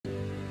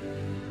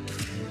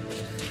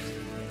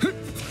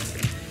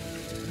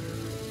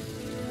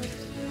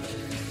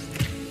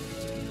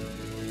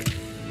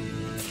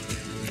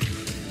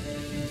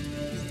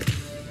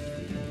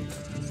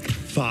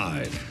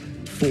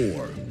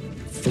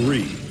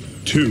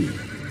2,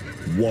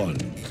 1.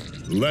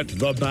 Let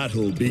the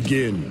battle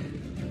begin.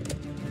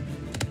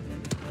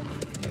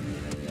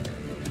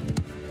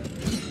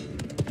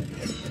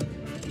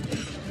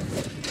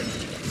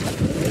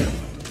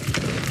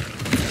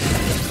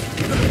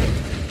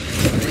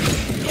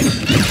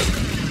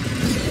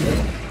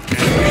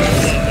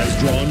 Has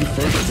drawn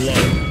first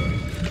blood.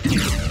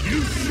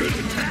 You should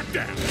attack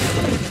that.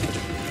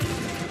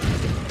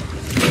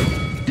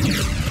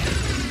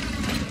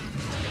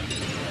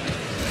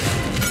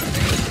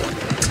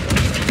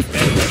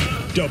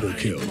 Double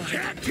kill.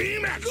 Tag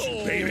team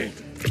action, baby.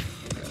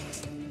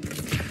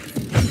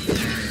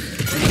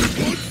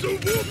 What's the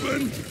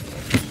whooping?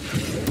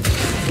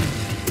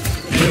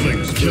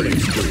 Killing spree.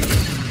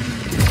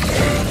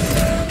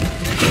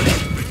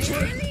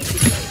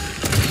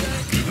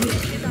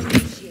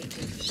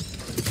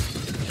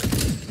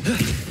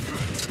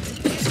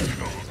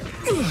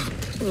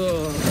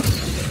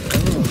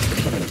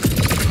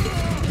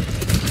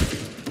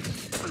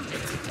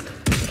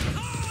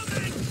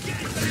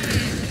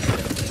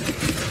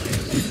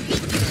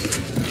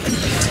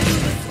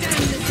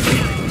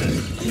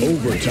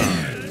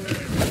 Overtime.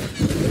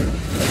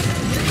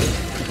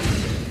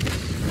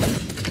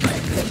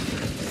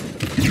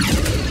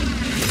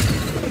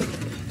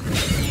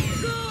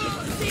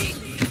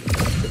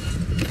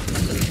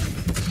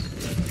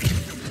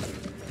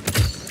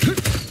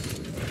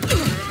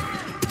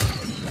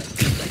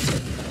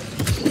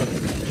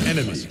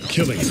 Enemy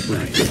killing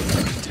spree.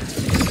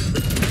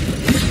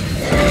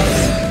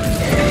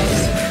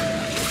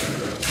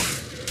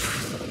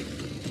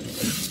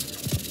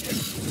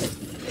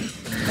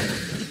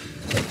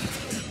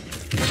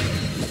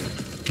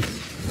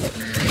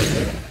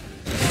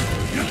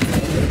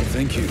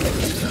 Thank you.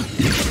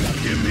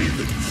 Give me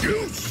the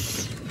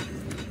juice.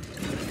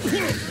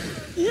 Whoa,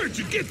 where'd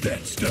you get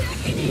that stuff?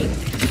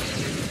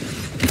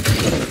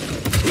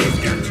 Who's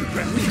got you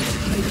back?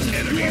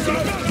 Enemies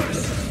on us.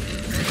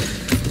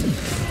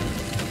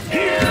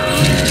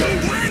 Here's the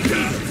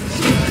window.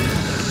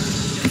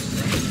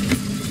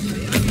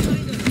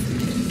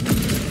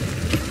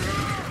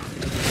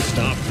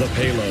 Stop the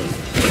payload.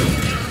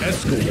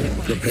 Escort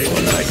the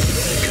payload.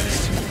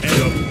 And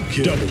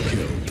double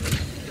kill.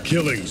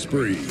 Killing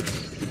spree.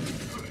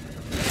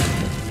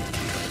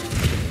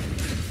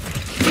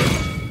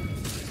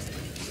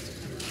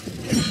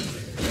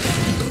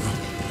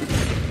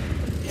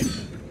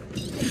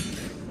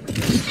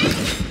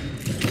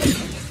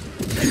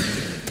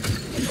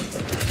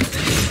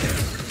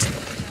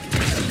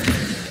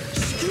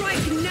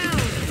 Strike now,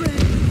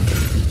 friend.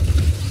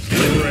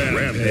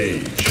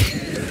 Rampage.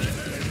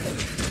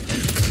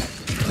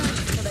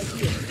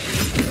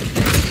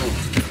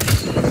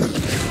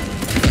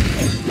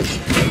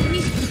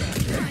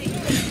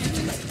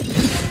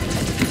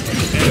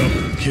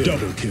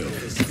 Double kill.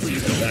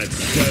 That's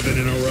 7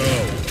 in a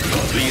row.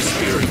 These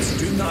spirits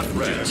do not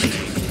rest.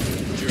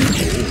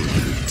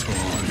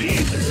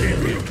 Beat the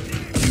champion.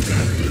 You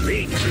gotta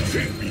beat the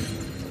champion.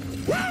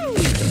 Woo!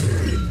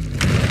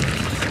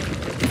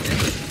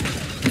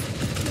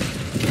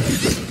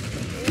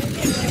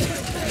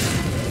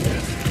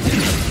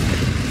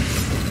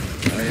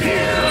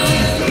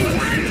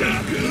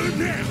 Good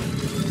now.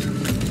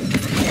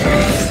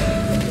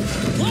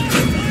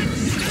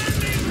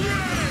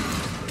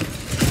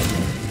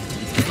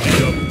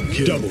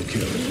 Double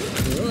kill.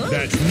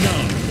 That's 9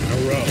 in a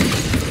row.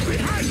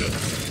 Behind us.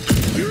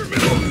 You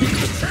remember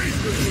the train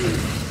move.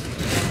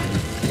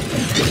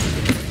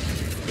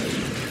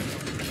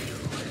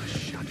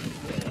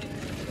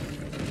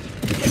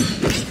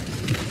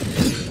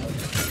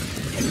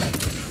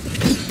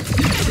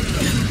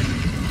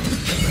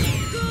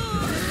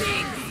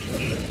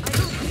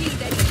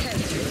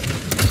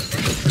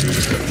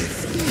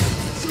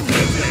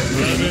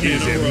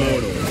 Is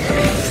immortal.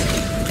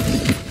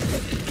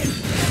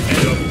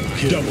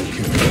 Double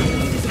kill.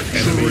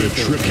 Enemy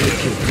triple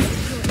kill.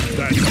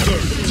 That's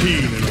 13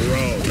 in a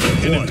row.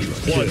 Enemy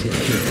quadra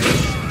kill.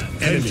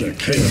 Enemy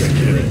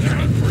pentakill.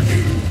 Time for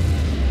you.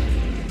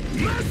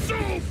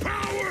 Muscle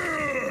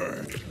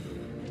power.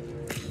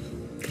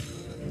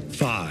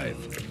 5,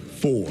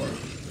 4,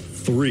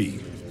 3,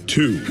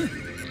 2,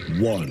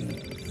 1.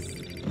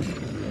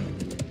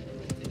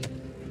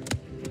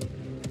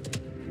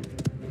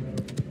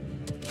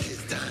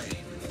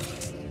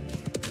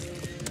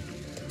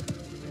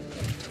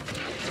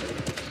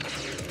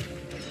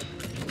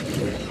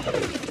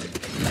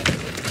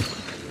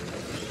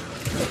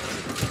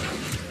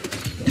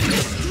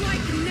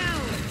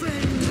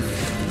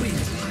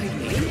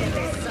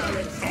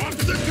 Off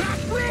the top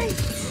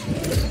ropes!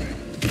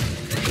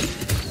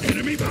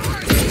 Enemy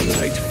behind!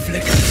 Light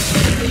flickers.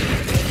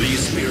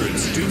 These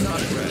spirits do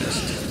not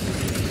rest.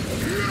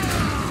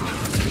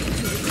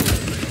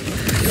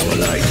 Your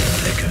light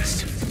flickers.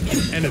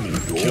 Enemy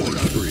killing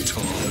spree.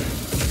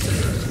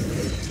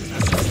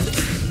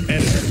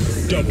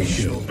 Enemy double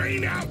kill.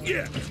 Ain't out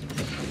yet!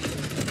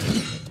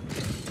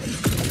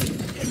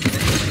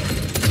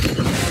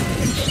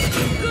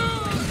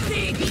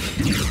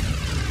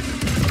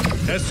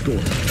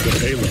 Escort the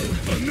payload.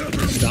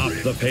 Stop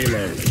the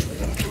payload.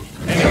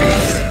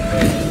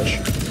 Rampage.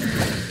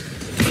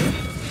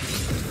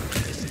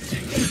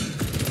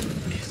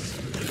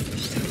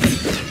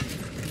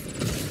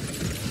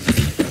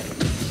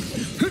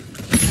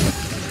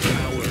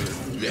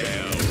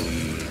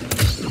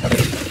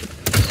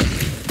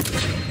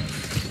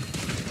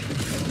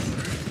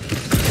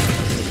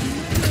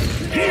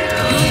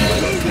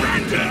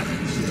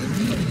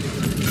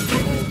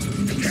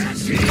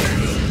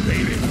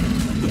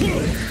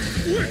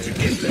 Where'd you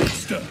get that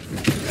stuff?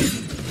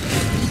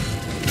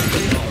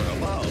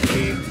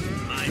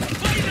 My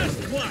finest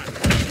blood.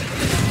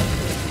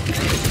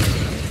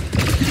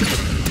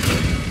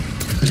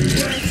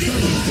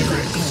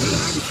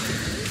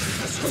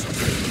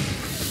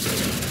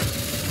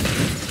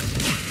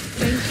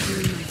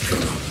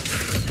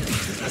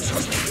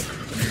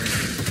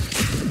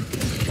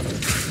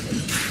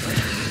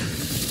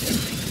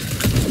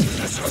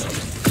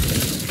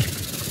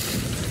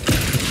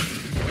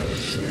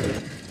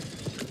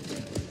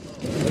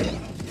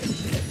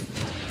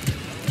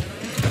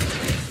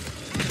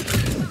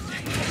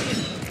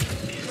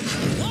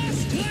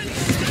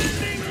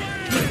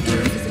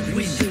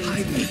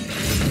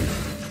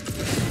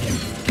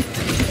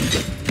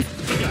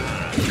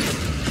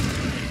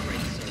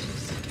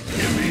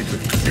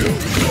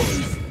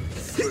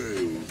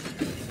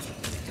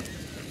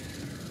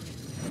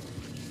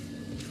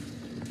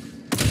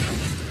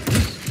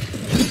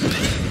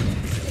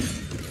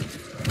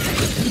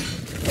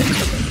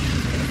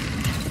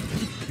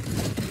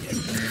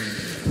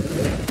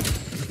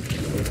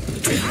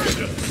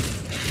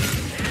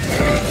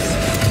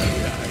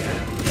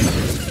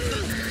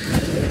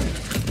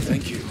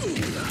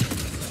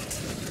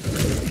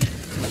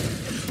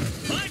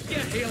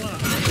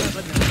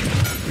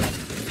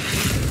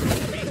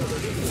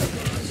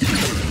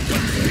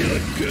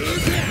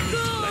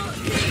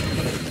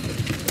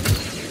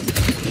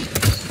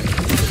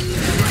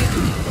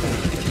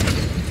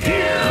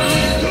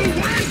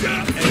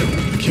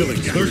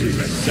 Killing 30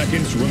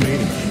 seconds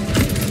remaining.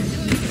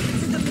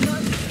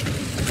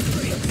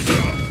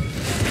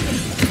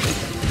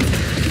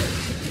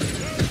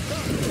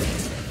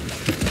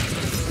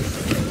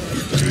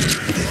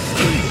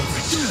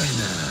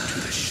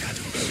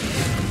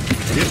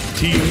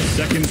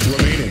 Seconds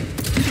remaining.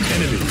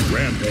 Enemy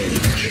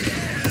rampage.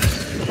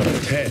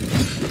 10,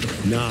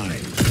 9,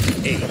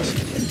 8,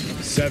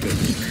 7,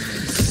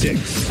 6,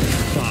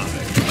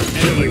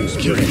 5. Enemies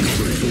killing.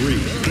 3,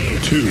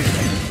 2,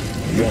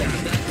 1.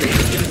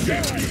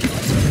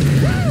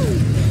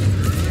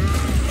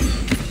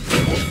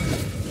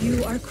 You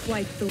are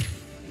quite the...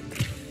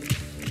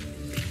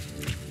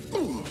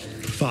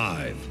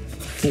 5,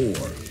 4,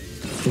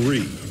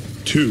 3,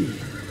 2,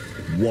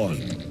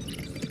 1.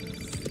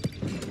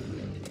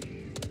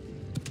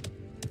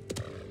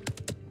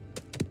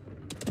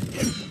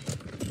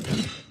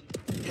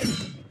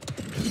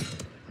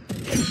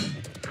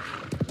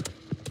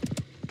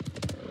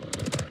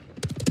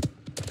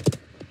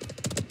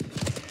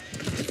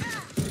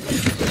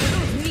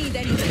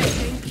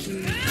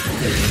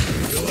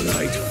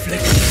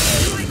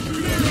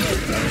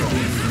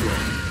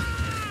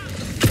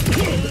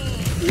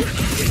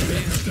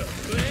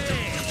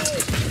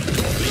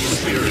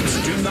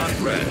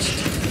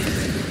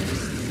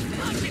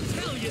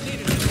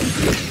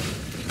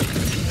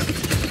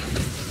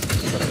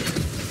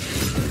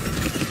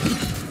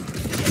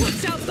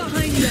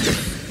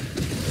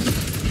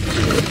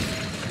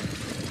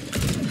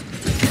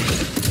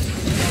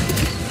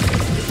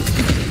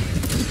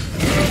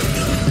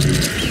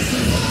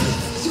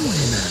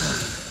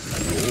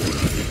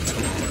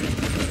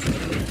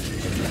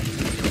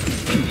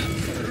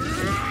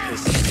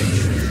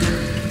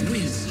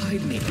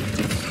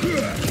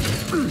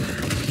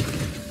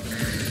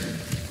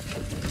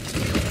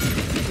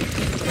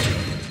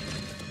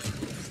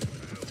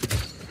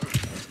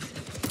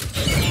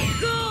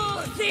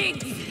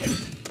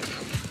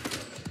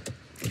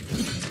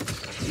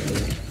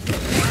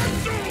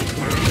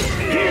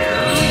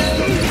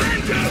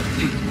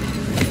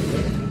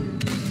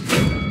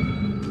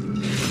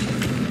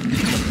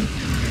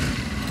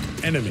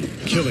 Enemy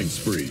killing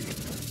spree.